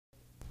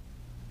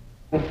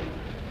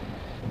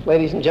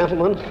Ladies and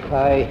gentlemen,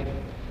 I'm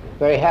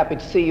very happy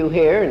to see you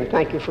here, and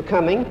thank you for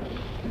coming.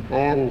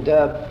 And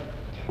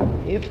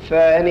if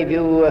any of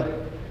you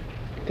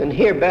can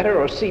hear better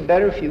or see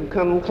better, if you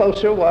come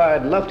closer, why,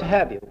 I'd love to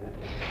have you.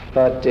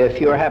 But if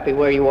you're happy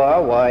where you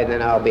are, why,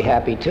 then I'll be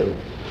happy too.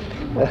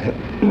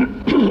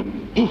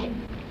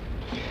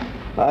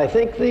 I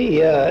think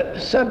the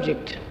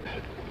subject,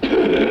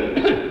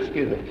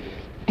 excuse me,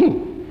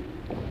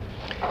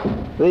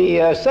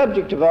 the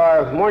subject of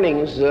our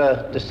morning's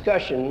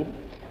discussion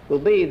will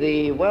be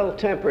the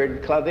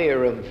well-tempered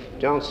clavier of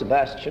John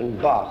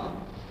Sebastian Bach.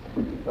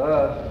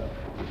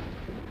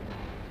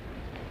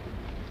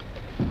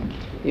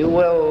 You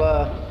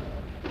will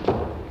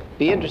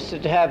be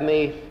interested to have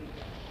me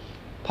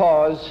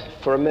pause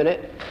for a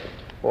minute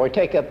or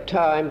take up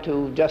time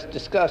to just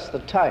discuss the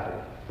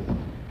title.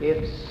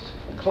 It's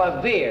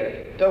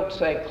Clavier. Don't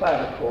say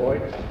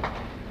clavichord.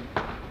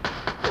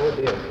 Oh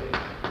dear.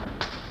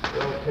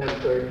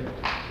 Well-tempered.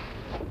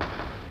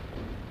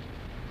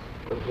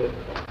 What's it?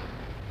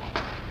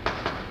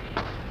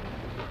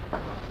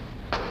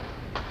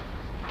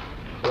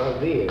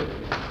 Clavier.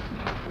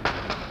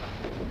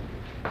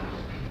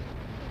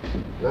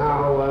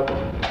 Now,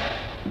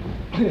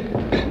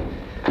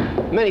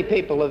 many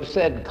people have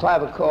said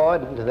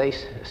clavichord, and they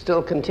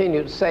still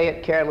continue to say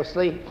it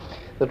carelessly.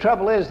 The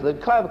trouble is that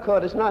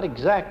clavichord is not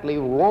exactly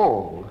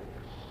wrong.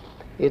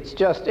 It's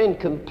just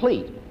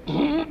incomplete.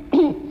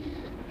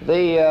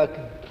 The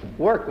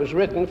work was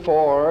written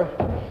for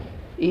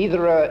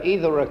either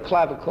a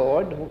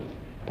clavichord,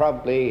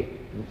 probably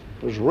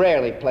was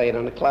rarely played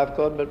on a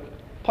clavichord, but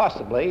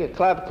possibly a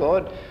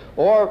clavichord,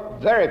 or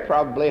very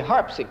probably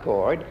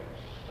harpsichord.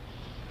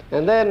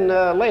 And then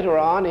later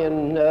on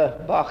in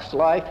Bach's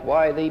life,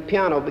 why, the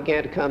piano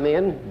began to come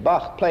in.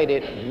 Bach played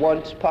it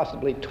once,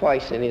 possibly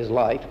twice in his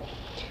life.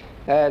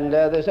 And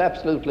there's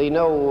absolutely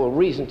no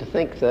reason to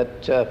think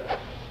that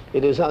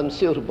it is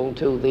unsuitable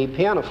to the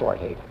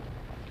pianoforte.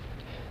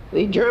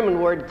 The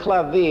German word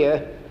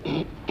Clavier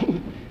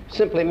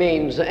simply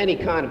means any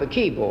kind of a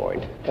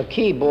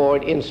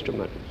keyboard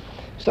instrument.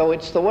 So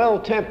it's the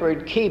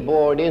well-tempered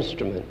keyboard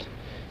instrument,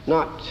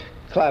 not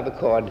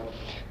clavichord.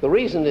 The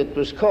reason it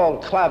was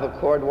called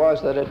clavichord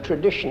was that a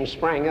tradition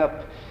sprang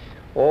up,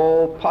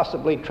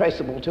 possibly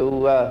traceable to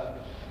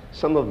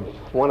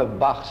one of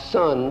Bach's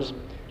sons.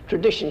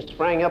 Tradition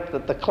sprang up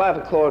that the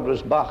clavichord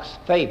was Bach's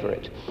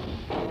favorite.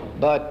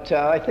 But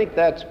I think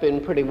that's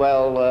been pretty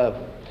well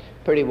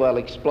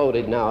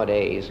exploded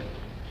nowadays.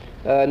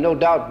 No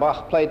doubt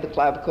Bach played the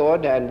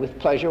clavichord, and with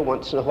pleasure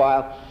once in a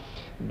while,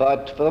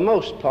 but for the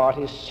most part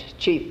his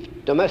chief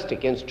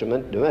domestic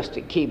instrument,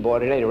 domestic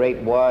keyboard at any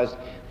rate, was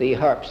the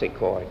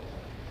harpsichord.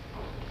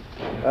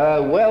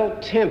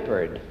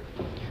 Well-tempered.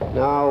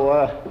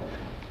 Now,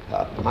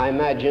 I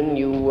imagine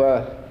you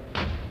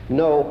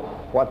know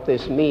what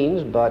this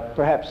means, but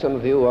perhaps some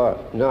of you are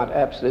not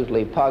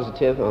absolutely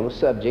positive on the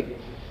subject.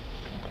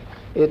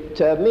 It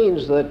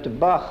means that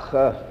Bach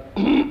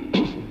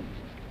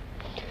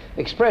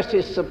expressed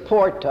his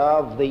support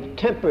of the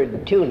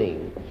tempered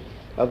tuning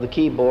of the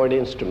keyboard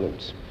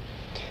instruments.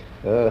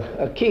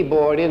 A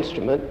keyboard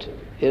instrument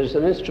is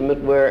an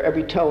instrument where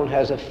every tone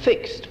has a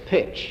fixed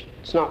pitch.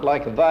 It's not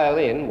like a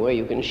violin where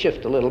you can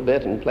shift a little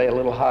bit and play a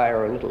little higher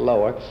or a little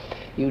lower.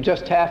 You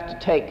just have to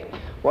take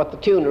what the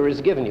tuner has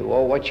given you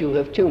or what you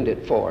have tuned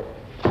it for.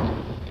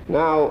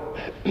 Now,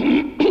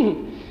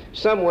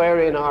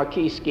 somewhere in our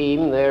key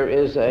scheme there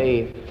is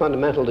a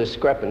fundamental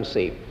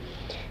discrepancy.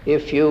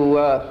 If you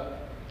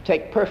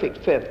take perfect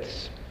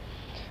fifths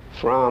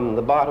from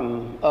the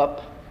bottom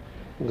up,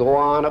 go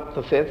on up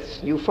the fifths,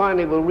 you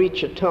finally will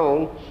reach a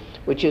tone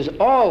which is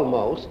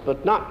almost,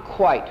 but not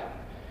quite,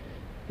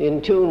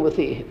 in tune with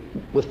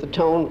the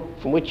tone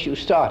from which you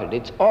started.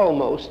 It's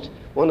almost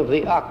one of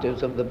the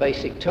octaves of the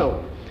basic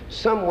tone.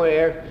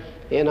 Somewhere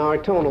in our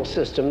tonal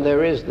system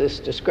there is this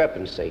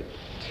discrepancy.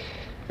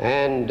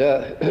 And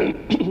of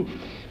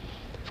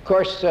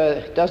course,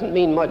 it doesn't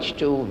mean much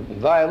to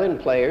violin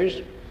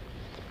players,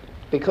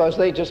 because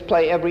they just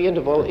play every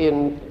interval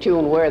in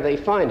tune where they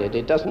find it.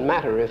 It doesn't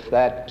matter if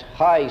that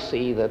high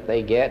C that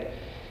they get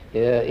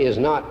is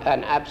not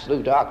an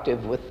absolute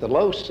octave with the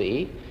low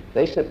C.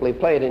 They simply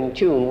play it in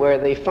tune where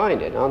they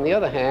find it. On the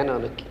other hand,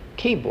 on a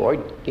keyboard,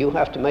 you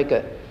have to make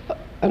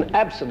an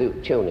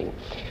absolute tuning.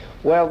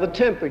 Well, the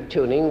tempered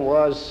tuning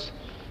was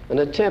an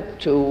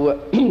attempt to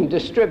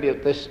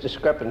distribute this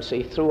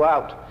discrepancy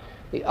throughout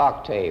the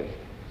octave.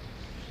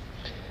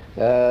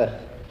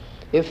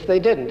 If they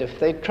didn't, if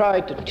they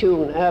tried to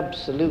tune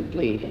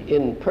absolutely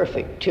in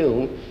perfect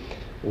tune,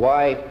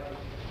 why,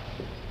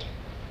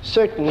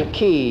 certain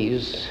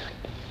keys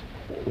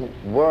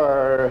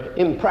were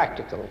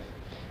impractical.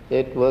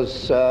 It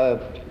was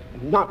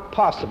not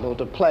possible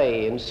to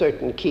play in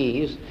certain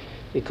keys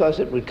because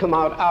it would come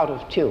out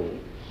of tune.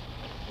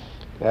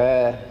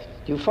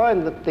 You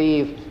find that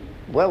the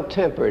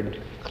well-tempered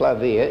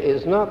clavier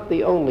is not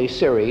the only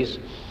series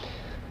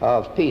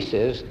of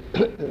pieces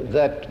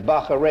that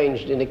Bach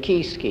arranged in a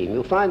key scheme.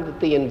 You'll find that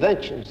the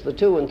inventions, the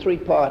 2- and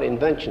 3-part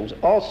inventions,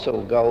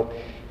 also go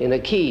in a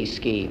key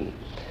scheme.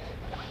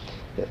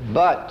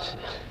 But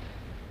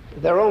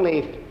there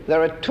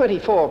are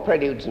 24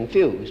 preludes and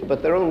fugues,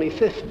 but there are only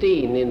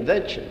 15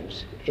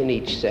 inventions in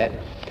each set.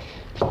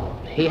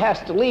 He has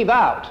to leave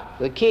out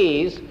the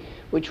keys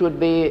which would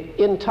be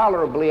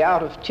intolerably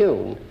out of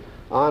tune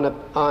on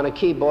a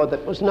keyboard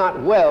that was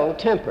not well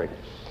tempered.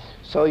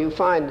 So you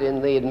find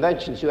in the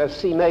inventions you have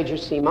C major,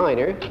 C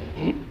minor,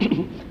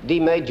 D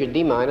major,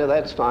 D minor,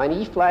 that's fine,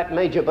 E flat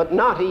major, but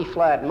not E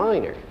flat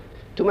minor.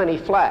 Too many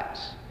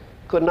flats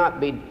could not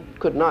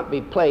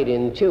be played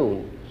in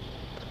tune.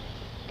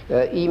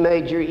 E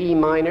major, E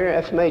minor,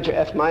 F major,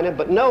 F minor,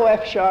 but no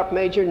F sharp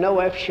major, no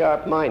F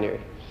sharp minor.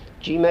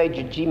 G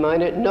major, G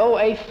minor, no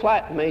A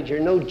flat major,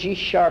 no G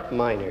sharp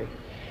minor.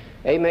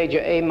 A major,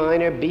 A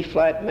minor, B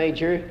flat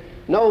major,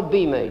 no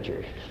B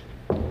major.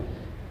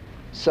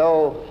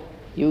 So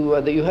you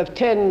have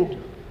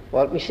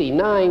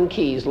 9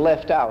 keys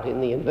left out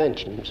in the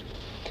inventions,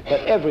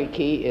 but every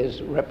key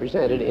is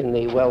represented in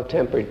the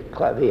well-tempered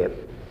clavier.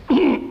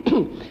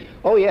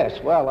 Oh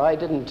yes, well, I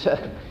didn't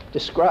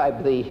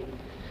describe the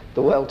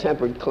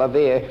well-tempered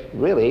clavier,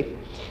 really.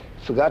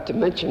 Forgot to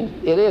mention,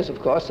 it is, of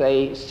course,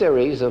 a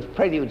series of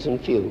preludes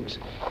and fugues,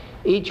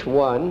 each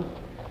one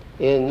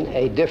in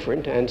a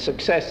different and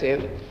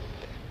successive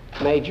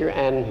major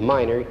and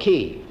minor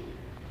key.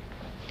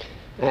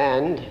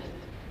 And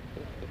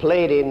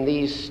played in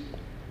these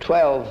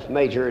 12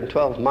 major and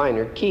 12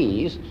 minor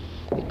keys,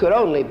 it could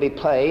only be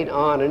played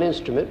on an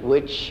instrument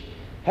which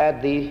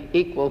had the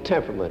equal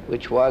temperament,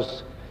 which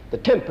was the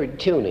tempered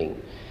tuning.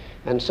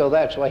 And so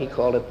that's why he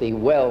called it the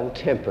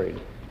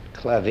well-tempered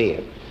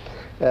clavier.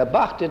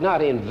 Bach did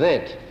not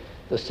invent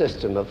the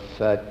system of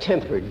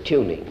tempered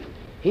tuning.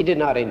 He did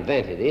not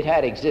invent it. It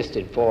had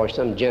existed for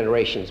some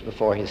generations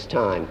before his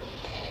time.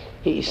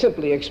 He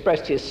simply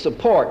expressed his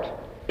support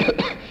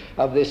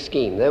of this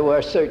scheme. There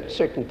were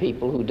certain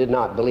people who did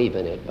not believe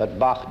in it, but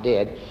Bach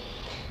did.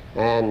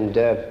 And,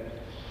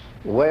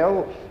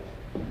 well,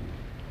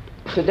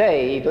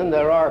 today even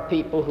there are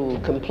people who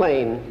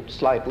complain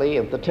slightly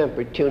of the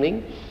tempered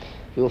tuning.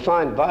 You'll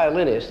find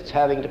violinists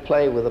having to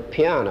play with a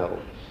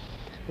piano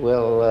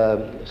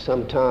will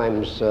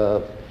sometimes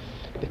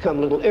become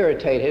a little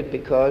irritated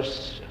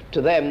because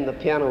to them the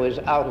piano is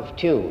out of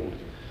tune.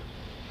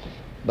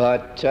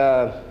 But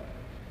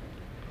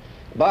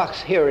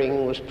Bach's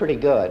hearing was pretty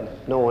good.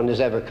 No one has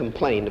ever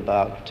complained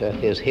about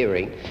his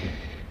hearing.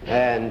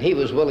 And he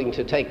was willing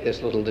to take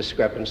this little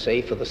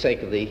discrepancy for the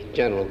sake of the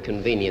general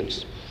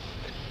convenience.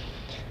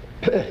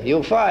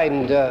 You'll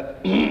find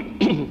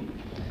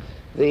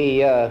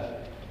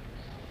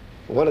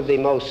one of the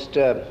most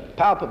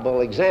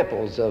palpable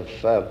examples of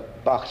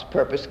Bach's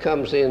purpose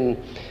comes in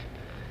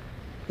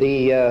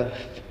the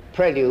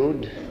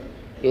prelude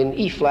in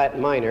E flat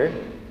minor,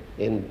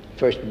 in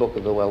first book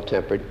of the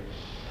Well-Tempered.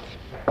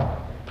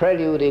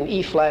 Prelude in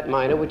E flat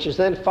minor, which is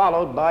then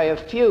followed by a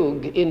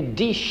fugue in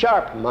D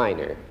sharp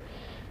minor.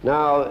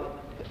 Now,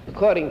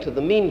 according to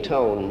the mean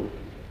tone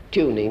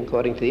tuning,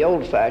 according to the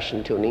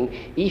old-fashioned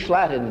tuning, E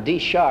flat and D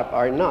sharp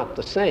are not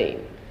the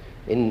same.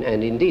 And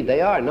indeed,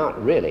 they are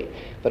not really.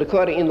 But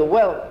in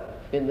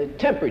the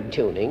tempered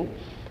tuning,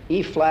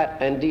 E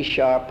flat and D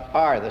sharp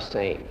are the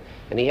same.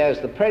 And he has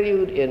the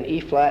prelude in E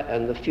flat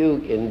and the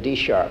fugue in D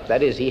sharp.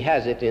 That is, he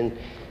has it in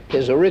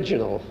his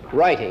original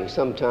writing.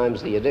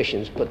 Sometimes the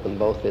editions put them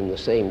both in the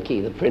same key.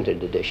 The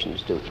printed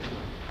editions do.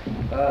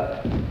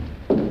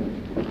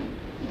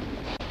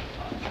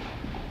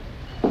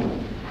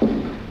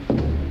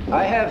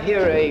 I have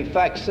here a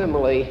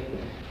facsimile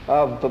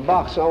of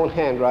Bach's own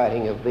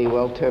handwriting of the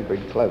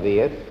Well-Tempered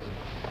Clavier,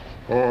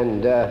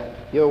 and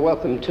you're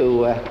welcome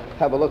to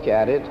have a look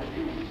at it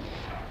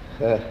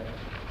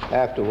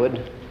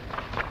afterward.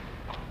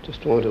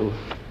 Just want to...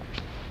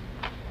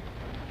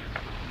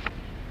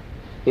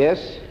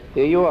 Yes,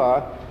 here you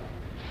are.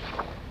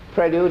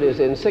 Prelude is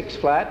in 6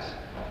 flats,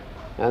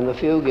 and the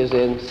fugue is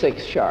in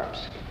 6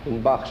 sharps,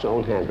 in Bach's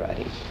own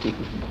handwriting.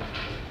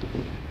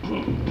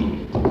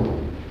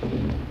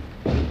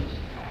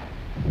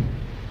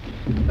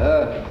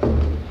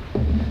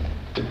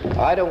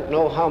 I don't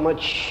know how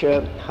much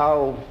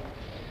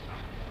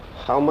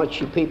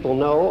you people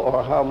know,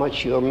 or how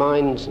much your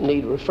minds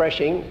need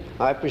refreshing.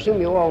 I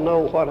presume you all know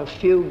what a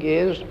fugue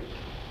is,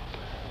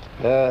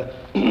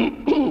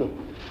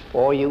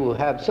 or you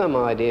have some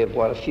idea of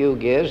what a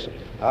fugue is.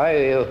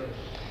 I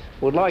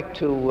would like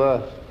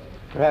to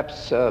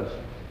perhaps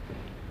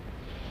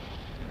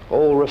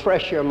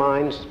refresh your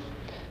minds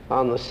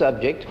on the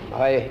subject.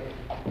 I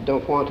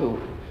don't want to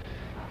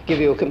give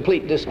you a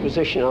complete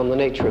disquisition on the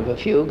nature of a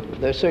fugue.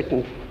 There are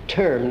certain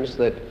terms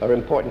that are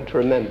important to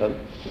remember.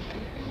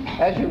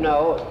 As you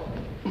know,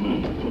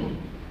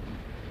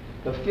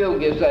 the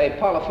fugue is a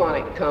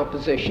polyphonic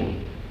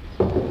composition.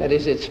 That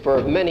is, it's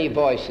for many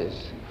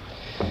voices.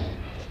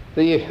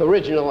 The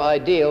original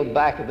ideal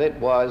back of it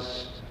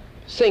was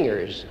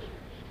singers,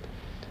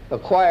 a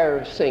choir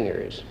of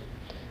singers,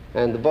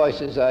 and the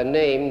voices are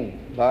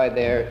named by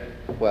they're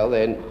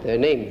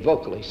named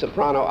vocally: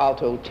 soprano,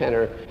 alto,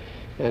 tenor,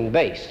 and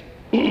bass.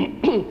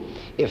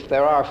 If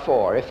there are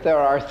 4. If there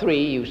are 3,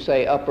 you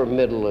say upper,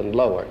 middle, and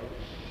lower.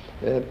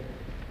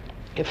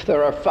 If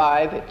there are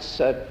 5, it's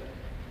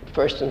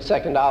first and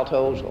second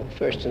altos, or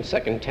first and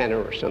second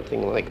tenor, or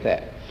something like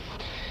that.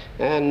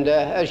 And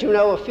as you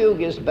know, a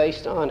fugue is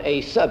based on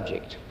a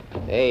subject,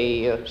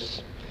 a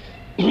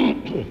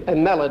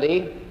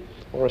melody,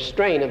 or a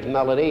strain of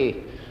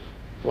melody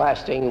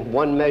lasting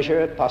 1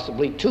 measure,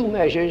 possibly 2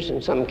 measures,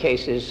 in some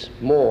cases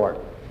more.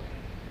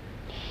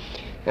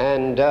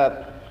 And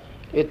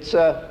it's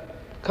a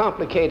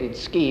complicated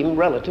scheme,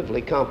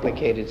 relatively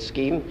complicated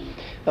scheme,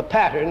 a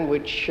pattern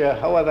which,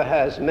 however,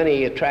 has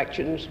many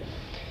attractions.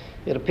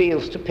 It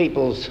appeals to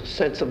people's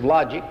sense of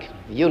logic,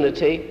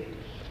 unity,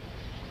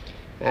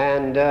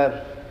 and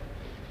the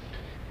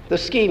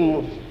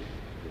scheme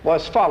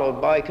was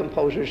followed by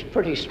composers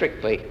pretty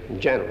strictly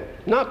in general,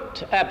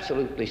 not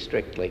absolutely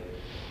strictly.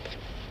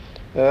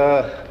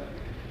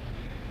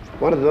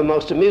 One of the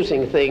most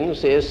amusing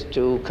things is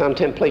to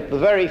contemplate the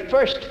very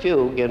first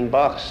fugue in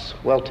Bach's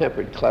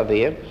Well-Tempered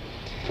Clavier,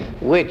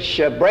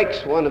 which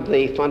breaks one of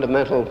the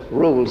fundamental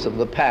rules of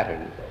the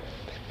pattern.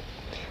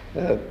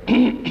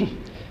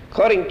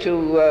 According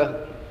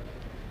to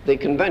the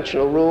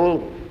conventional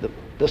rule,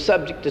 the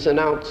subject is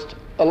announced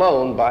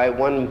alone by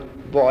 1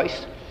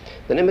 voice,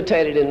 then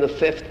imitated in the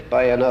 5th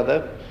by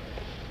another,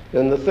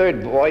 then the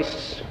 3rd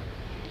voice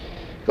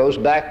goes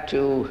back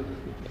to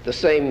the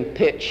same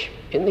pitch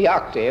in the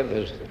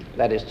octave,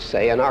 that is to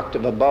say, an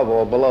octave above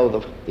or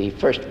below the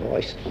first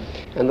voice,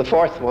 and the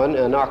 4th one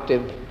an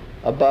octave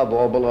above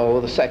or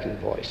below the second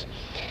voice.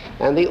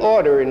 And the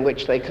order in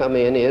which they come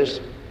in is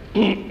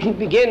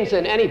begins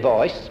in any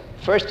voice.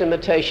 First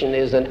imitation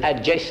is an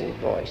adjacent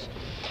voice.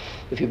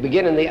 If you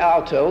begin in the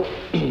alto,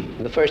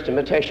 the first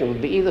imitation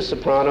would be either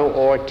soprano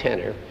or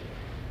tenor.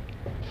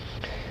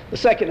 The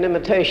second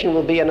imitation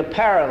will be in a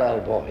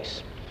parallel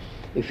voice.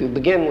 If you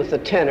begin with the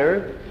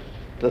tenor,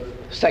 the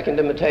second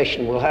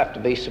imitation will have to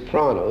be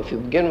soprano. If you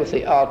begin with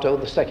the alto,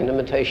 the second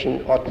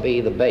imitation ought to be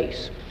the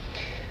bass.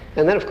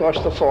 And then, of course,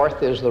 the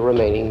 4th is the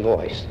remaining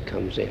voice that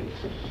comes in.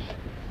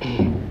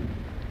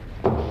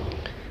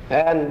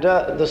 And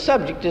the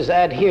subject is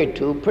adhered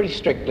to pretty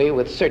strictly,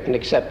 with certain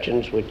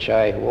exceptions which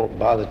I won't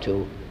bother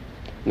to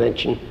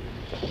mention.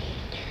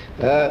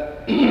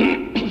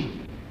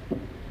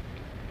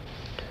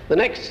 The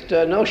next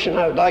notion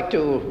I would like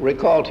to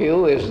recall to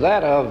you is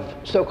that of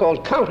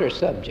so-called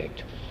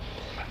counter-subject.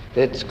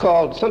 It's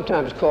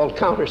sometimes called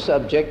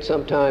counter-subject,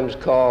 sometimes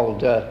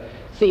called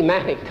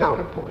thematic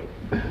counterpoint.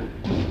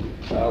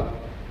 I'll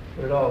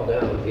put it all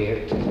down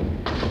here.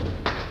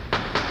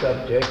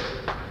 Subject.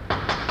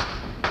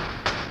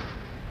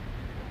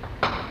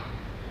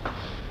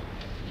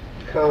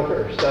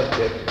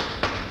 Counter-subject.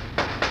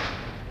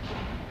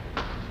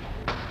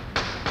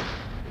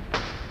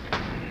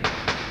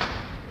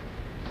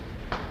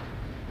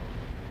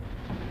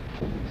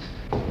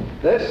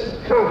 This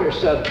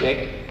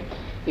counter-subject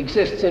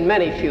exists in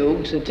many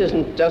fugues. It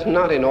does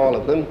not in all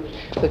of them.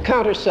 The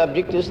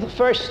counter-subject is the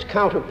first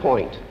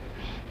counterpoint,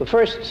 the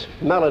first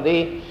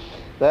melody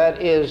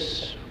that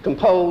is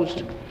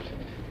composed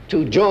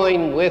to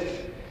join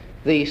with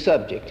the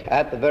subject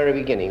at the very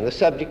beginning. The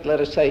subject, let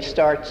us say,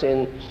 starts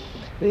in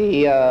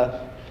the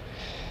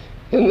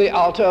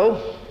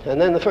alto, and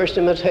then the first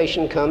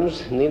imitation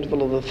comes in the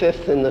interval of the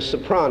 5th in the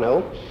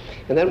soprano.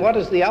 And then what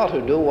does the alto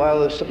do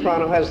while the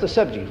soprano has the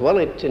subject? Well,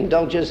 it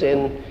indulges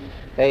in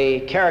a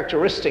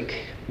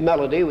characteristic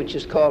melody which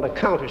is called a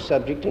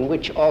counter-subject, and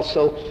which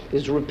also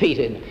is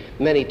repeated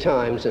many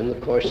times in the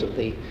course of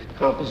the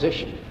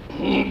composition.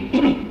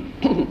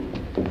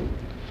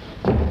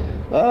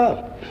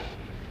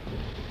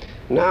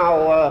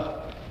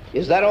 Now,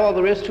 is that all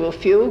there is to a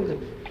fugue? It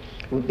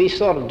would be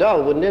sort of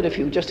dull, wouldn't it, if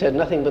you just had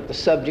nothing but the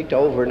subject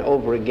over and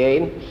over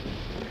again?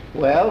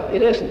 Well,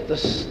 it isn't.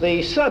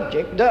 The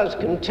subject does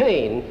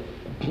contain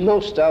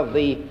most of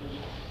the,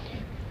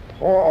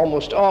 or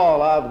almost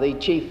all of the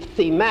chief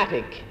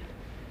thematic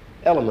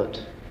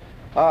element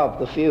of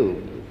the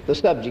fugue, the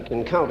subject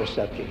and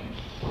counter-subject.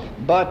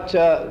 But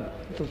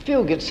the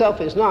fugue itself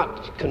is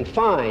not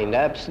confined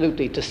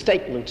absolutely to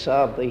statements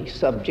of the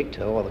subject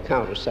or the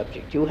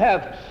counter-subject. You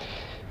have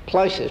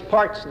places,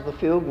 parts of the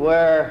fugue,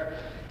 where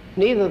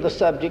neither the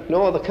subject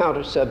nor the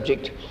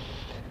counter-subject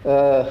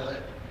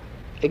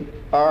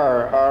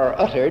are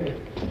uttered,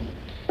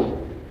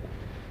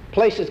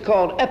 places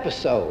called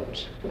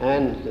episodes,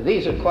 and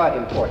these are quite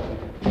important.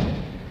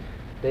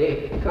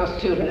 They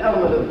constitute an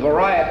element of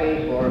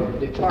variety or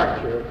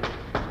departure.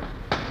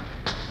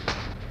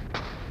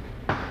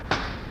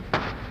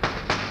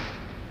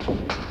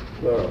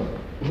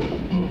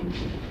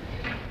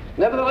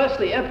 Nevertheless,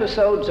 the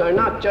episodes are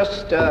not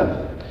just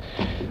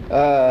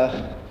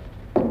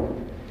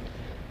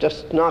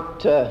not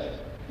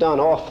done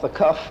off the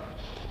cuff.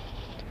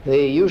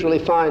 They usually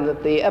find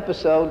that the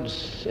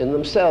episodes in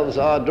themselves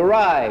are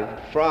derived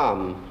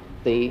from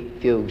the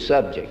fugue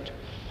subject,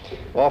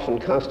 often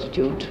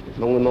constitute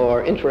among the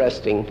more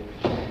interesting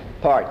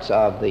parts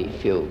of the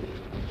fugue.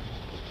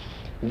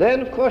 Then,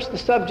 of course, the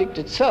subject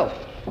itself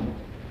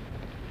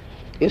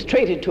is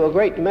treated to a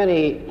great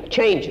many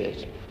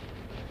changes.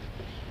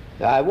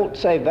 I won't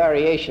say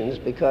variations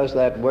because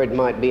that word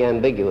might be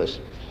ambiguous.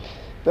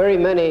 Very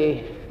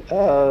many,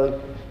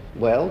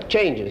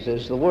 changes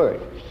is the word.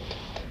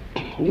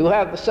 You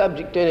have the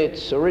subject in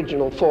its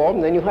original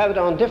form, then you have it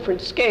on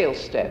different scale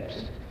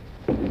steps.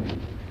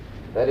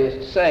 That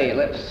is to say,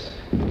 let's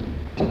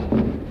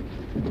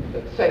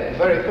take the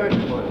very first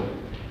one.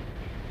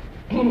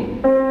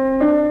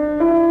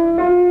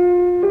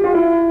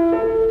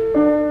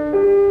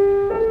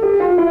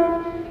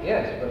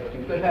 Yes, but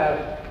you could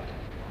have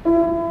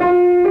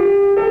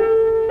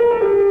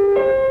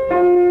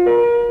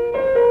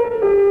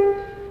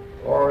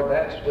or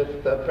that's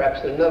with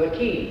perhaps another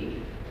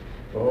key,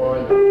 or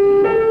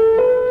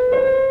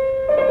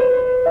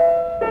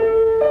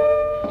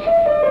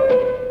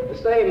the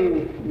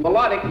same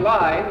melodic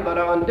line, but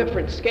on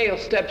different scale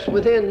steps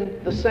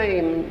within the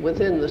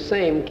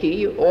same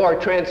key, or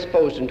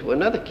transposed into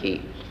another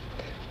key.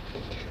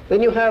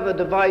 Then you have a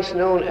device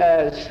known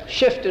as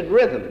shifted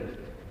rhythm.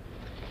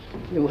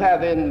 You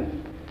have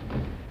in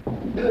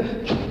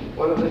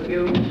one of the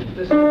fugues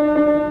this.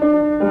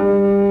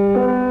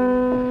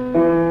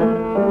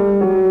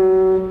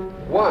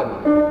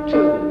 1, 2,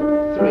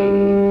 3,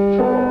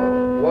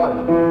 4,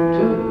 1,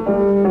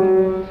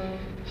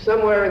 2.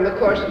 Somewhere in the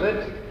course of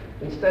it,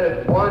 instead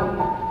of 1,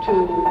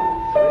 2, 3,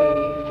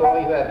 4,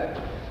 you have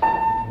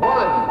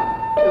 1,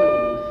 2,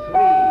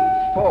 3,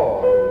 4.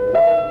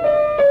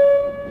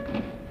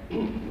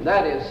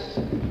 That is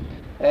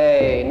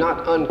a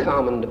not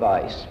uncommon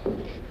device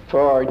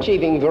for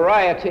achieving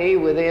variety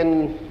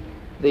within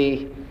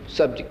the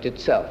subject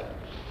itself.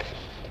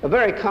 A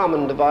very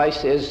common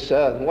device is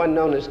one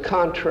known as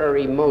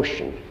contrary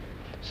motion,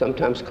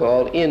 sometimes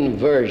called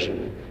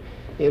inversion.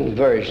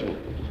 Inversion.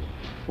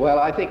 Well,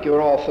 I think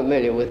you're all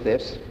familiar with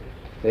this.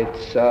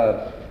 It's,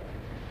 let's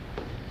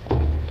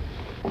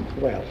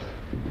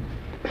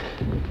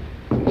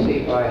see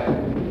if I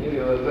give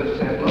you a good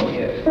sample.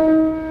 Yes.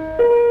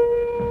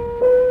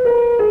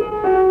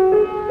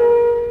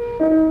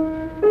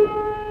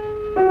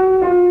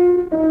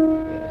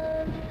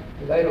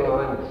 Yes. Later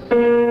on,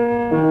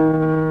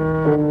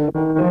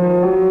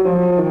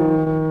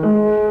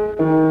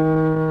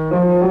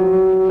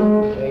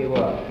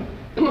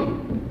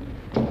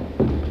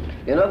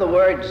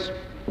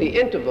 the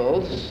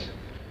intervals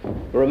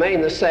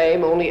remain the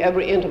same, only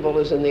every interval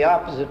is in the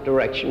opposite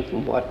direction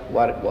from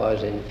what it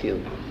was in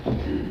fugue.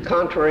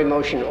 Contrary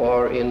motion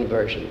or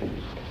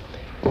inversion.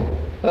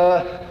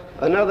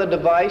 Another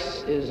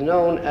device is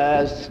known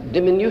as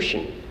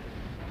diminution.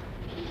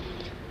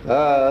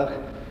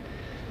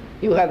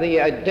 You have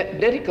the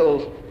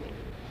identical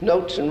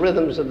notes and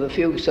rhythms of the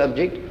fugue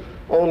subject,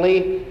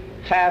 only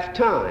half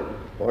time,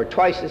 or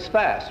twice as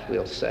fast,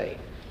 we'll say.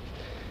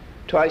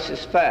 Twice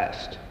as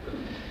fast.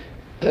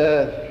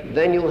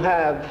 Then you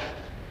have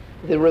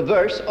the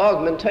reverse,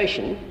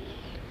 augmentation,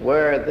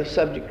 where the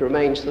subject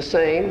remains the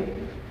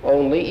same,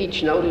 only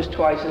each note is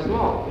twice as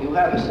long. You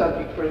have a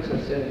subject, for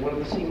instance, in one of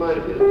the C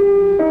minor fugues,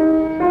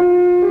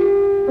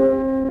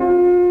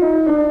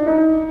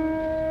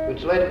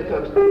 which later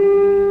becomes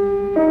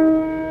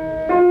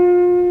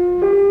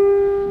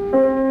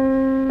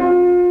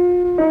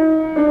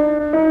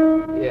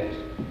yes.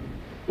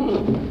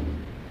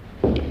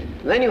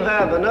 Then you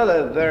have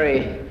another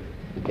very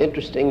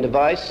interesting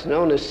device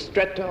known as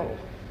stretto.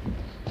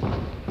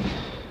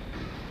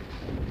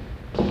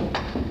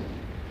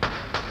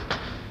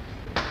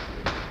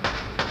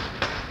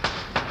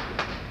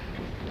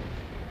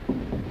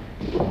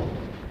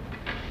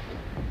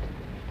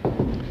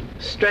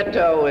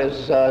 Stretto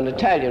is an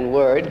Italian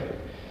word.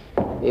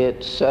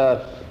 It's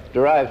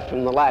derived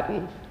from the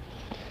Latin.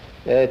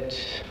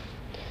 It's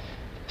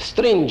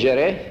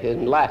stringere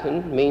in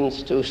Latin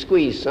means to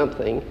squeeze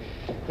something.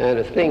 And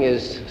if a thing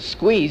is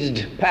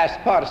squeezed past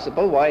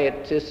participle, why,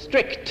 it is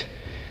strict.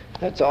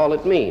 That's all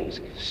it means.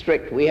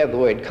 Strict. We have the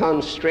word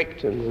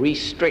constrict and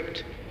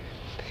restrict.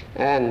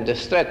 And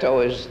stretto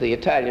is the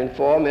Italian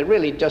form. It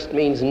really just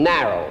means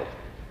narrow.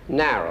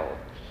 Narrow.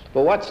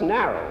 But what's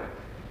narrow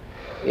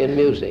in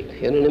music,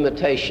 in an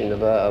imitation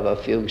of a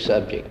fugue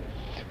subject?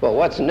 Well,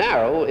 what's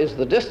narrow is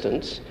the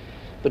distance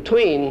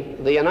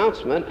between the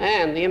announcement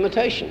and the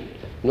imitation.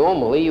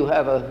 Normally, you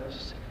have an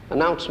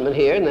announcement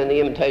here, and then the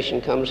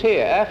imitation comes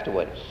here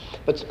afterward.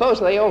 But suppose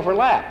they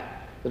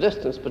overlap. The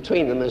distance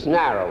between them is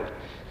narrowed.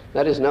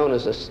 That is known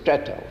as a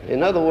stretto.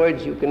 In other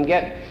words, you can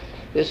get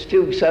this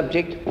fugue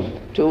subject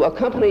to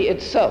accompany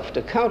itself,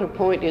 to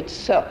counterpoint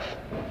itself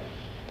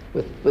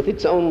with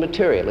its own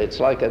material. It's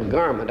like a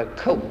garment, a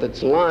coat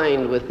that's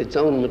lined with its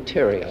own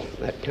material,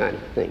 that kind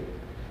of thing.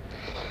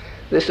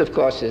 This, of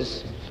course,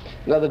 is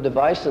another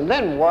device. And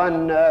then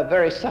one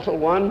very subtle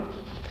one,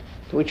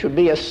 which would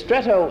be a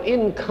stretto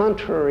in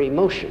contrary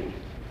motion.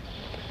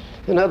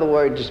 In other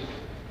words,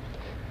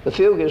 the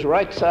fugue is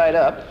right side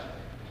up,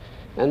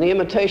 and the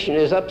imitation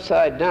is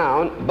upside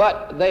down,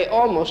 but they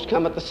almost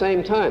come at the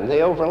same time.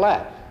 They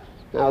overlap.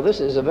 Now, this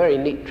is a very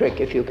neat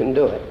trick if you can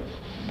do it.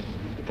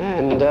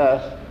 And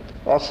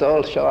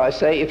also, shall I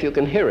say, if you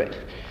can hear it.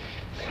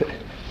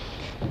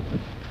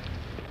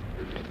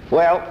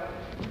 Well,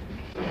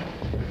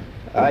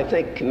 I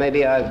think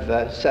maybe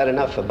I've said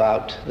enough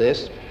about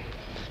this.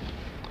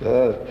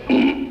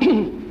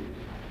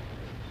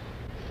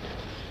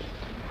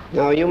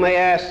 Now you may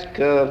ask,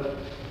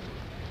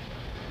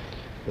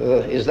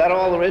 is that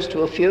all there is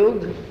to a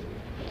fugue?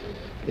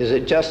 Is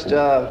it just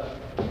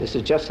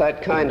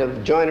that kind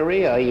of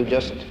joinery? Are you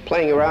just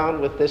playing around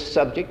with this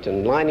subject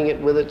and lining it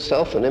with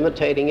itself and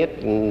imitating it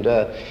and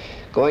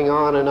going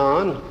on and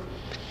on?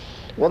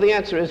 Well, the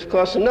answer is, of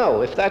course,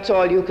 no. If that's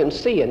all you can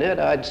see in it,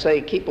 I'd say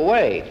keep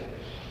away.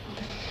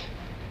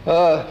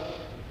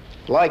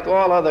 Like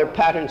all other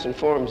patterns and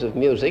forms of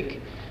music,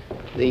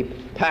 the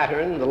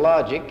pattern, the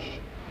logic,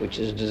 which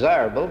is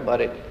desirable, but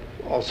it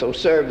also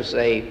serves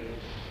an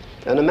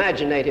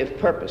imaginative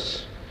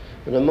purpose,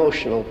 an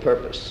emotional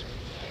purpose.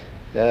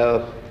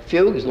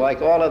 Fugues,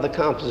 like all other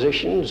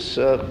compositions,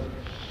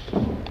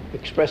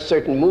 express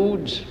certain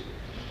moods,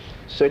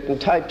 certain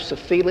types of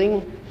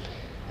feeling,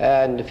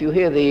 and if you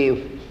hear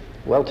the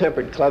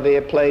well-tempered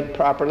clavier played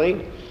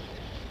properly,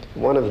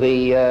 one of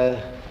the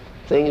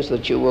things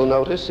that you will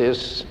notice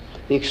is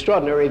the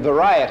extraordinary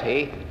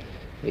variety,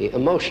 the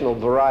emotional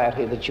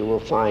variety that you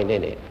will find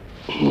in it.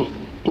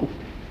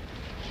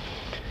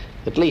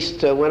 At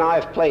least when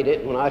I've played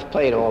it, when I've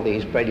played all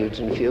these preludes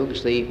and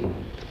fugues, the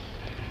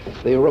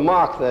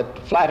remark that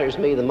flatters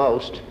me the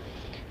most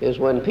is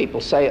when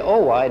people say,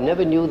 "Oh, I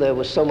never knew there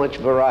was so much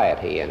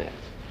variety in it."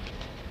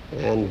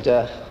 And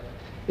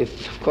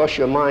if, of course,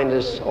 your mind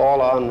is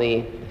all on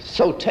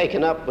so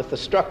taken up with the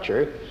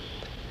structure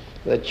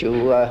that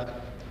you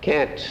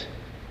can't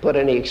put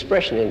any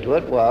expression into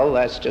it, well,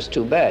 that's just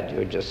too bad.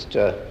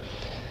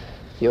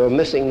 You're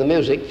missing the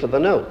music for the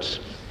notes.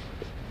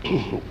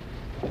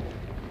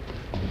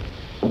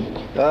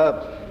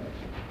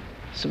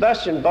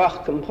 Sebastian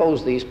Bach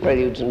composed these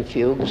preludes and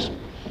fugues,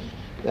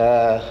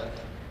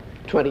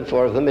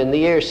 24 of them, in the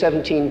year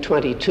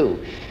 1722,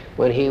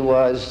 when he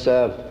was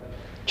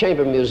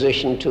chamber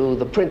musician to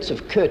the Prince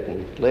of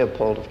Cöthen,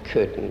 Leopold of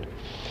Cöthen.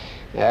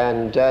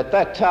 And at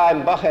that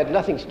time, Bach had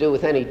nothing to do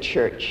with any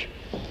church.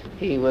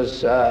 He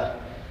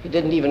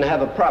didn't even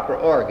have a proper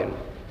organ.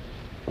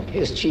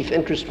 His chief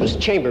interest was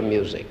chamber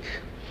music.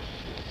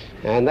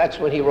 And that's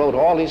when he wrote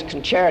all these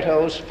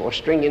concertos for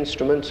string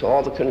instruments,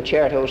 all the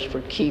concertos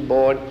for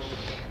keyboard,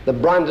 the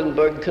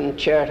Brandenburg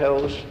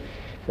concertos,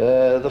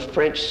 the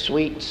French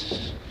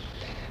suites,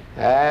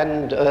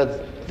 and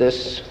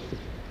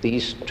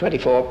these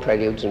 24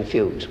 preludes and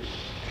fugues.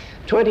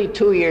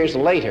 22 years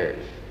later,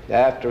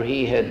 after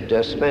he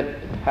had spent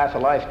half a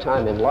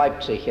lifetime in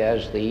Leipzig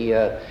as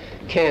the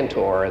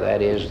cantor,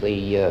 that is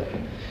the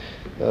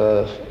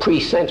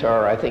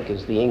precentor, I think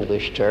is the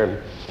English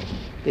term,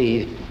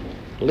 the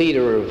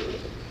leader of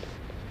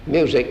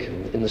music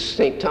in the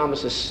St.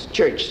 Thomas's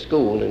Church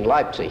School in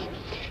Leipzig.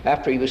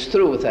 After he was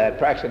through with that,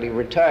 practically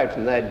retired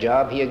from that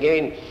job, he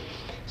again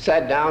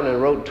sat down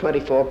and wrote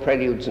 24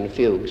 preludes and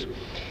fugues.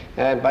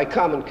 And by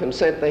common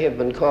consent, they have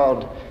been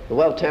called the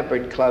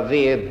Well-Tempered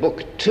Clavier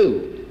Book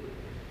 2.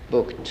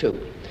 Book 2.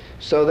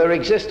 So there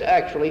exist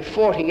actually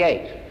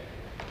 48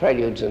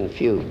 preludes and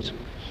fugues.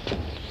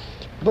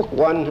 Book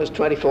 1 has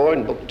 24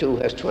 and Book 2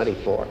 has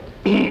 24.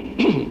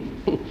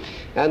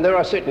 And there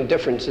are certain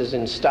differences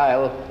in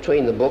style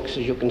between the books.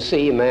 As you can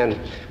see, a man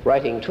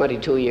writing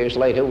 22 years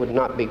later would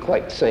not be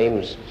quite the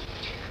same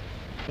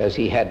as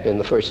he had been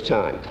the first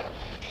time.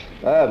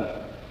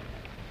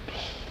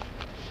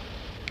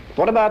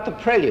 What about the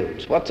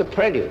preludes? What's a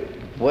prelude?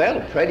 Well,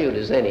 a prelude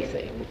is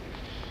anything.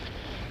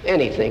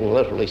 Anything,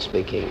 literally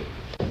speaking.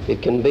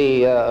 It can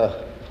be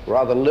a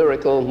rather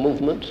lyrical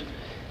movement.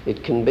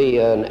 It can be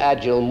an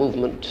agile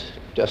movement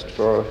just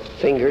for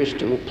fingers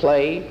to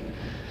play.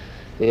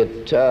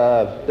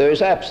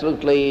 There's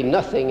absolutely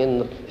nothing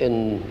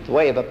in the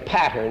way of a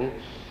pattern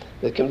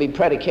that can be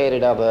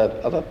predicated of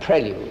a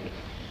prelude.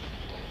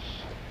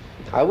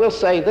 I will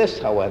say this,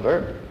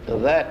 however,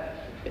 that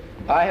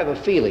I have a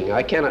feeling,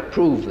 I cannot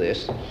prove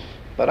this,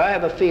 but I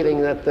have a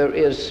feeling that there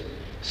is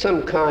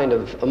some kind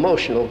of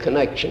emotional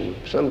connection,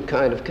 some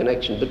kind of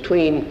connection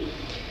between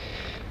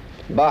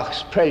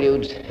Bach's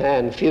preludes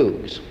and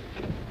fugues.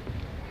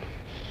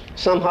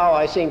 Somehow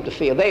I seem to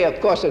feel, they of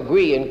course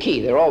agree in key,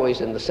 they're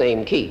always in the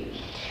same key,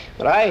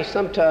 but I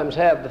sometimes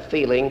have the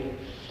feeling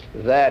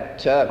that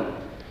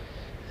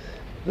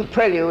the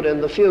prelude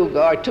and the fugue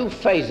are two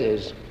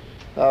phases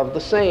of the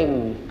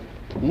same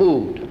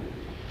mood.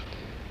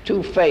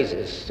 Two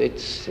phases.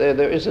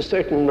 There is a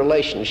certain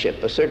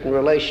relationship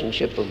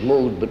of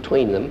mood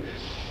between them.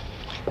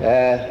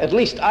 At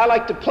least I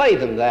like to play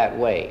them that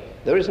way.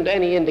 There isn't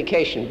any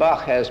indication.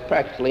 Bach has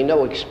practically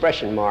no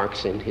expression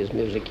marks in his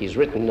music. He's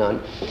written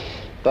none.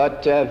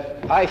 But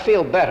I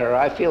feel better,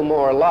 I feel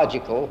more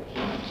logical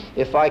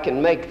if I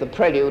can make the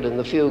prelude and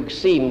the fugue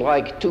seem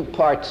like two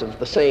parts of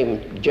the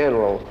same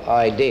general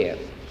idea.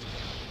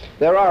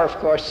 There are, of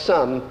course,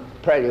 some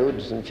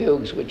preludes and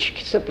fugues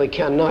which simply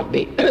cannot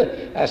be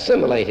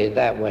assimilated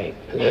that way.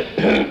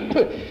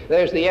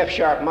 There's the F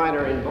sharp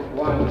minor in Book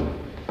 1,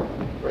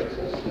 for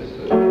instance.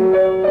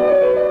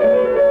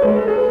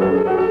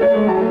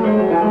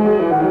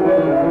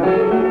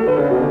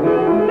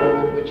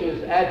 Which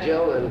is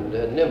agile and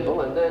nimble,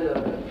 and then a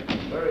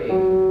very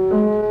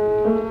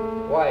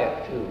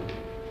quiet fugue.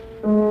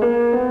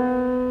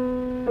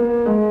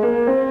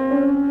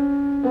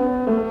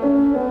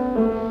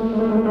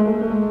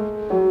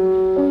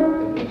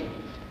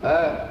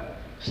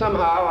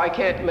 Somehow I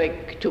can't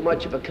make too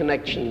much of a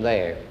connection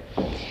there.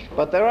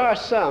 But there are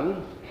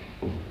some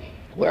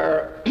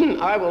where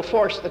I will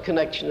force the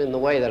connection in the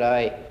way that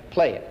I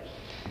play it.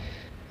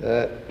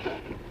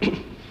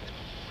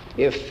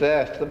 If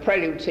the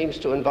prelude seems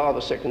to involve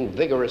a certain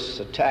vigorous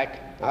attack,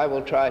 I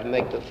will try to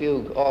make the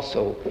fugue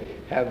also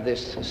have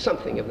this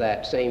something of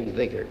that same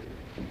vigor.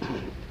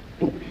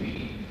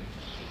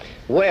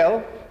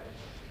 Well,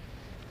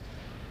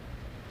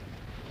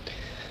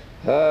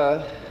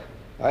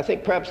 I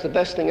think perhaps the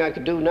best thing I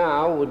could do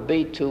now would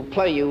be to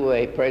play you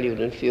a prelude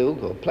and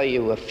fugue, or play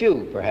you a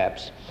fugue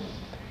perhaps,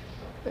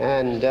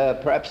 and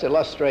perhaps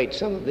illustrate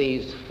some of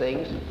these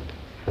things.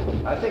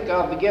 I think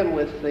I'll begin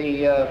with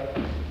the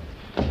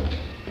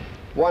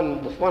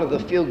one of the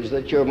fugues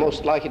that you're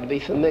most likely to be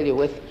familiar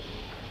with,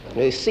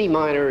 the C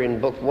minor in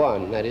Book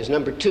 1, that is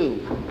number 2.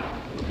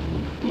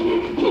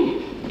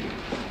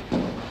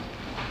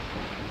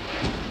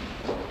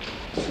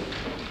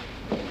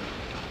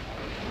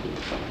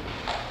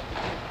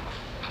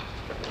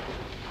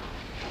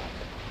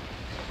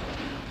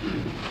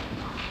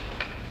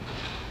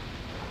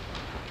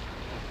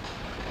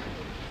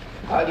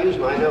 I'll use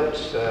my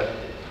notes,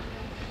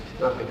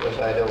 not because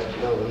I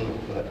don't know them,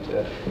 but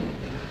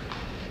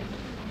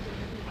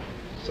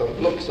so it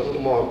looks a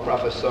little more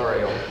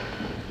professorial,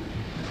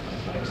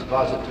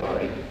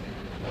 expository.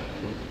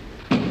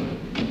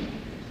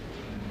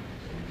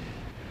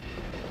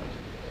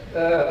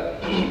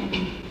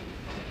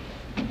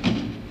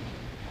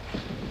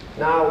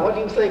 Now, what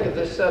do you think of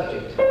this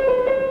subject?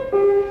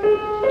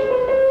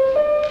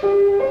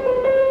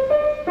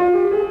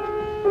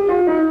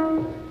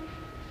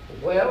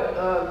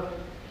 Well,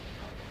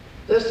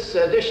 this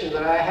edition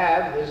that I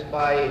have is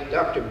by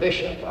Dr.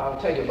 Bishop. I'll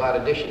tell you about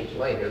editions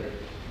later.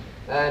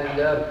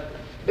 And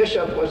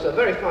Bishop was a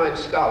very fine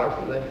scholar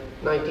from the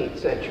 19th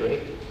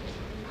century.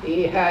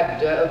 He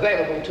had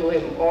available to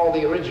him all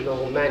the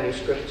original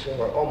manuscripts,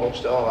 or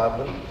almost all of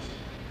them.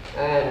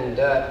 And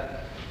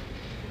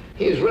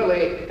he's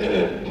really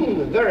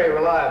very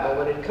reliable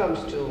when it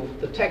comes to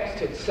the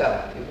text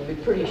itself. You can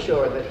be pretty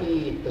sure that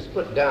he has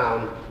put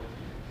down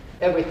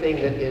everything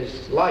that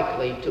is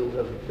likely to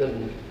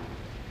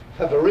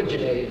have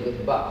originated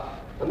with Bach.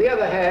 On the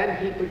other hand,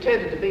 he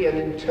pretended to be an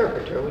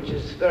interpreter, which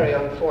is very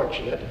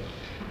unfortunate.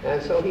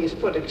 And so he's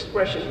put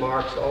expression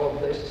marks all over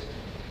this,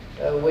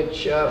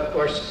 which, of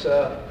course,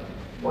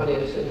 one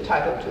is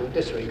entitled to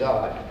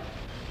disregard.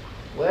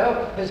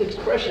 Well, his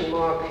expression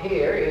mark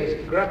here is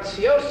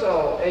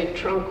grazioso e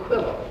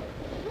tranquillo.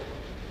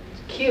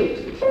 It's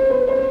cute.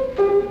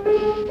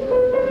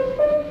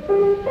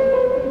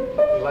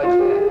 Like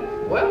that.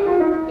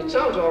 Well, it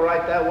sounds all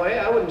right that way.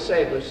 I wouldn't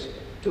say it was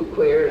too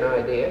queer an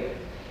idea,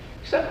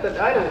 except that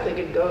I don't think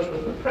it goes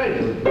with the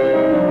prelude. The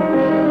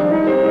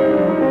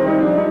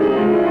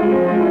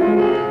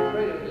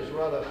prelude is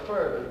rather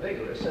firm and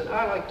vigorous, and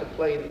I like to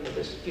play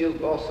this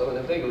fugue also in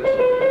a vigorous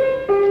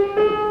way.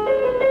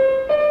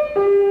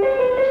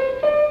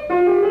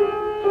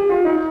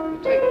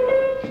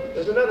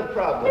 There's another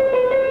problem.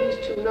 These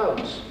two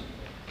notes,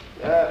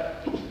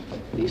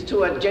 these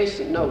two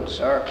adjacent notes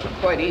are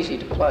quite easy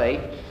to play,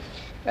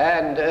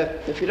 and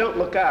if you don't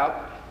look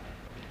out,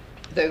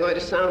 they're going to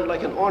sound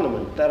like an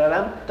ornament,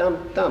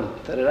 da-da-dum-dum-dum,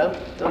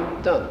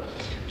 da-da-dum-dum-dum,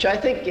 which I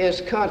think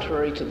is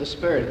contrary to the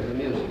spirit of the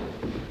music.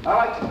 I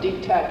like to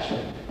detach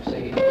them,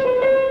 see.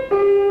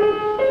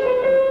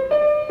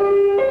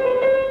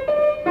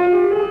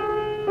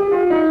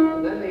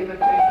 And then the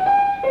imitation.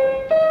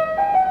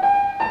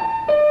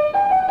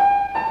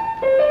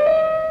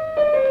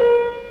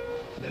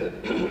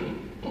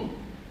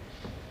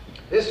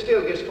 This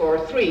fugue is for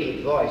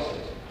 3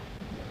 voices.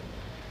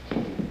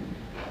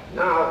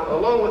 Now,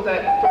 along with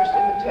that first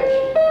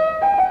imitation,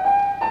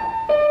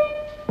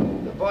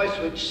 the voice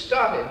which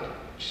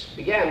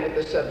began with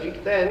the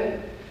subject,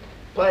 then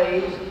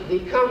plays the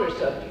counter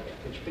subject,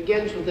 which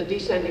begins with a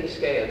descending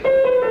scale.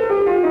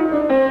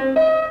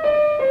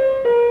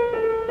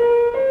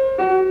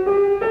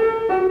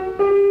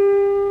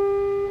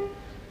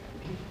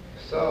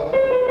 So,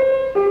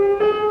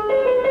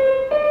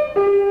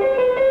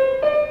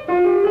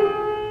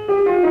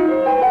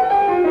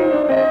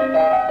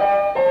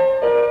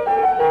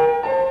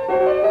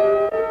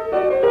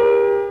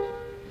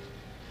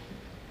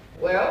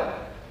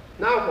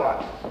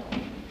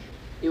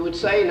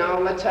 say, now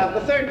let's have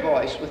the third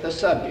voice with the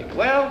subject.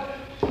 Well,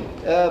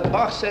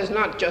 Bach says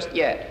not just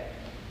yet.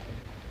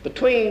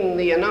 Between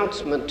the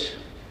announcement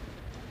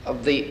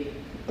of the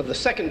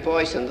second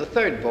voice and the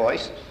third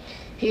voice,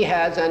 he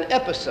has an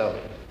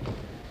episode.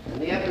 And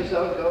the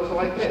episode goes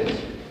like this.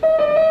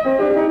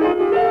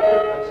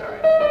 I'm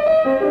sorry.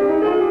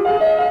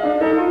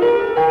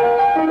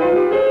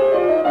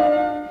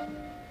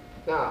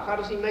 Now, how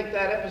does he make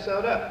that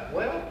episode up?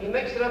 Well, he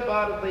makes it up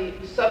out of the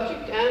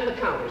subject and the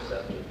counter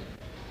subject.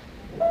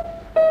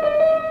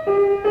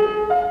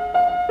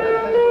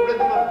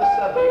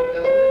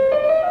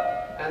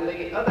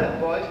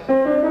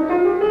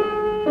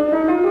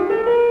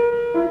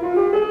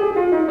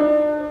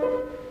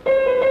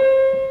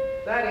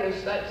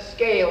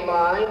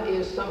 line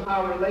is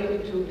somehow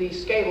related to the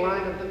scale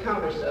line of the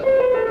counter subject.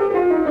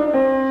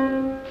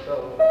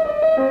 So,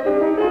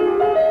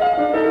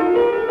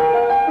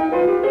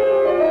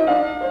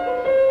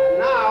 and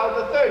now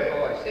the third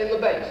voice in the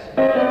bass.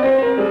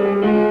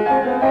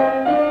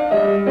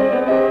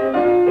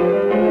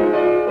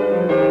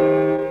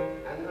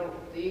 And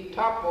the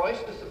top voice,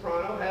 the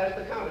soprano, has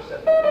the counter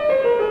subject.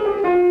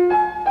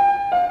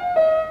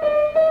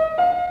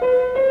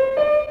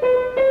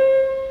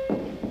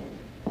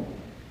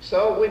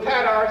 So we've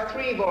had our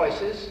three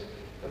voices,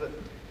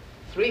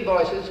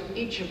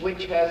 each of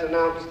which has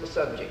announced the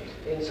subject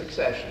in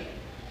succession.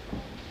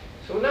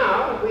 So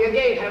now we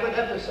again have an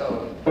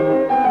episode.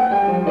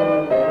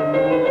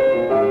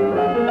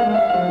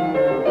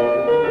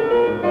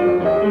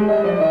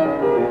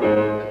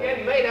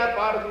 Again made up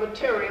out of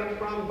material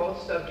from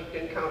both subject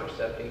and counter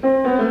subject.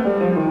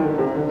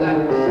 That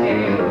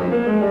scale.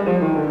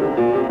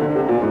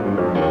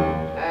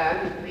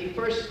 And the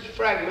first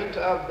fragment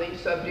of the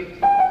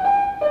subject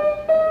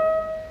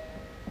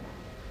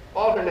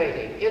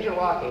alternating,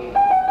 interlocking.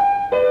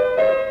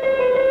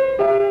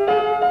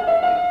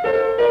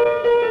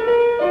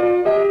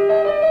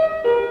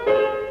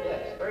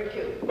 Yes, very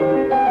cute. Now,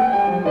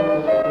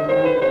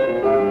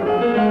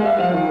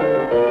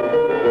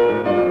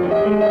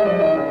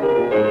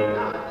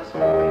 at this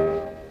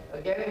point,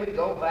 again we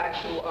go back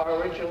to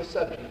our original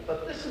subject,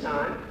 but this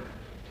time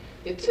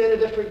it's in a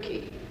different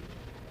key.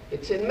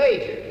 It's in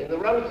major, in the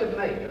relative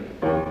major.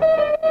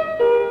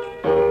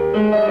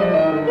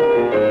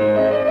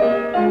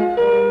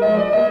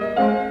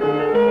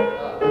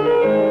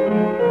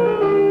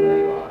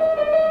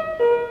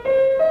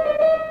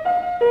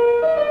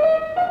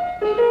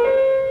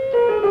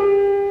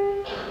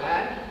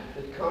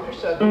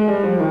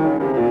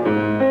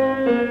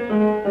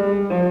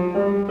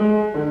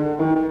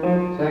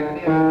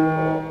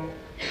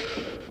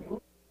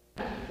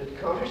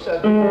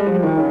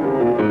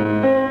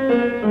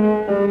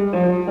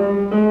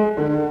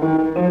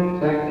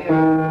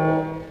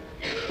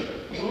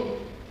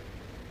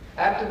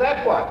 After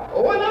that, what?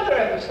 Oh, another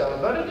episode,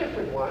 but a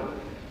different one.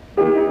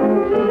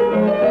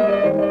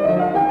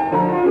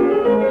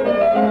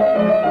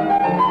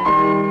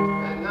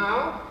 And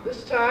now,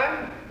 this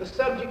time, the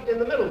subject in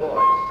the middle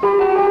voice.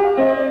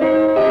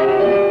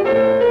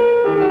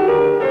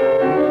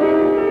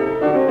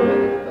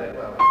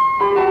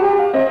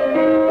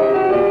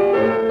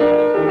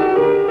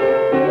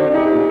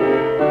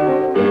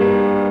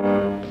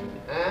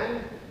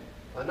 And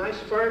a nice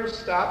firm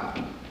stop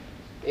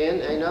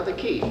in another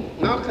key.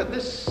 Now,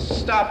 this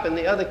stop in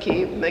the other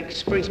key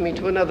brings me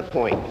to another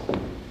point.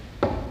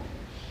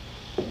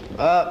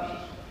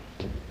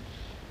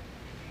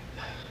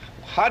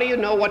 How do you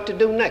know what to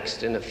do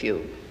next in a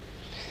fugue?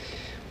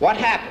 What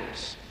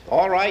happens?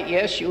 All right,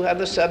 yes, you have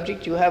the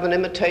subject, you have an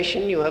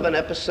imitation, you have an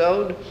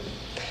episode,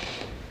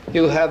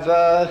 you have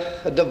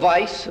a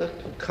device, a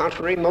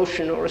contrary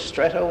motion or a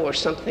stretto or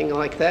something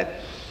like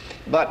that,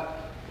 but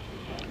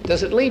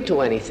does it lead to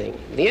anything?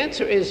 The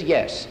answer is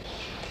yes.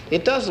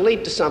 It does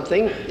lead to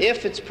something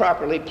if it's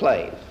properly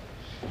played.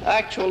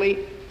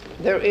 Actually,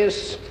 there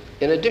is,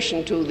 in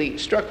addition to the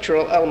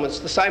structural elements,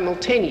 the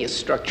simultaneous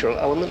structural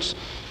elements,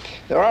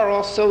 there are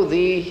also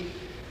the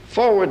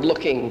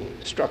forward-looking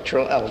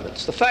structural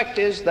elements. The fact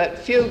is that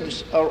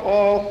fugues are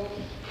all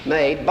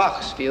made,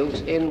 Bach's fugues,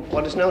 in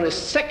what is known as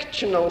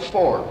sectional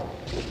form.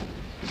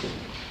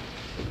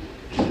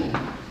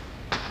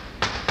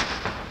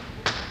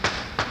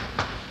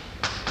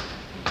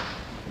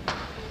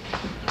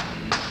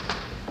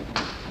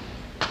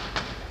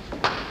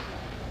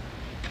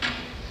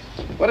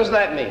 What does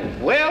that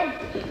mean? Well,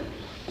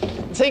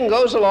 the thing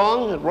goes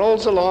along, it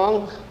rolls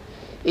along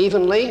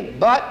evenly,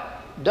 but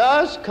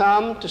does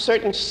come to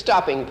certain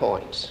stopping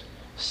points,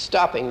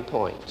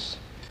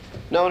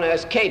 known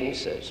as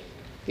cadences,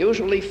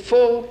 usually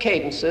full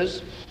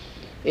cadences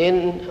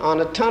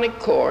on a tonic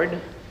chord,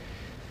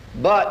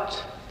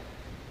 but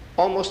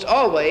almost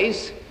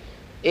always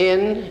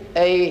in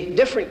a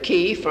different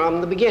key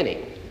from the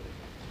beginning.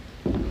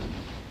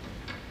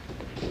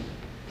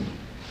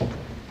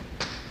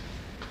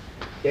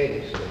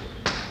 Cadences.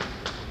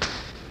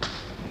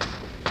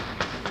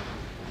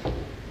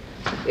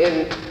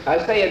 In, I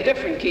say, a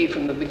different key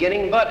from the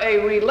beginning, but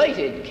a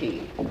related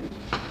key.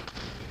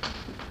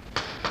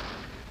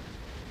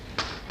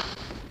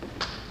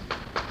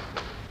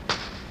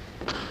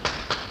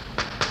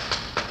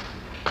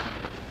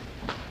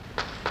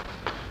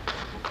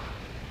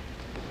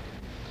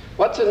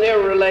 What's a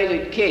near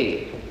related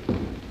key?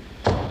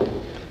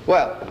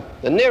 Well,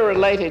 the near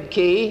related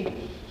key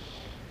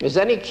is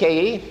any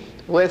key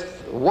with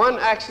one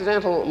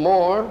accidental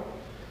more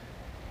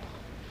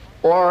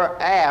or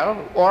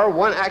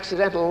one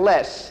accidental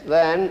less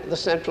than the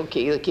central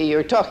key, the key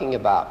you're talking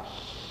about.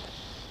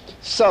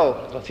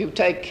 So, if you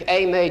take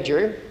A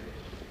major,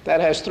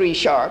 that has 3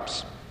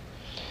 sharps.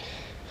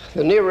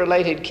 The near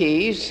related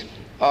keys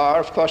are,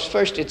 of course,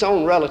 first its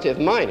own relative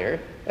minor,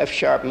 F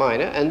sharp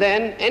minor, and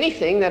then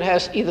anything that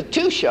has either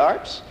 2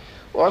 sharps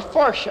or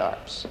 4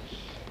 sharps.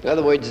 In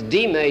other words,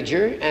 D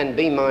major and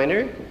B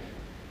minor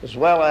as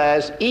well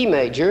as E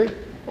major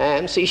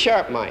and C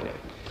sharp minor.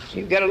 So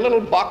you've got a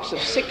little box of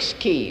 6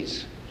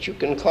 keys, which you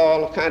can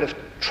call a kind of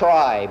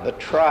tribe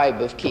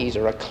of keys,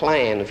 or a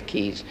clan of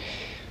keys,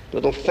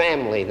 little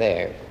family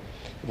there,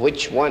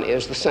 which one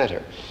is the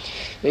center.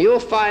 Now you'll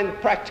find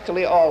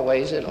practically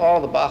always in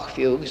all the Bach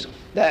fugues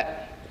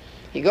that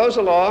he goes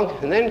along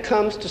and then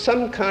comes to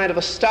some kind of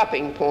a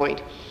stopping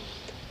point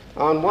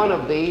on one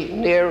of the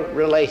near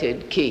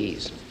related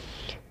keys.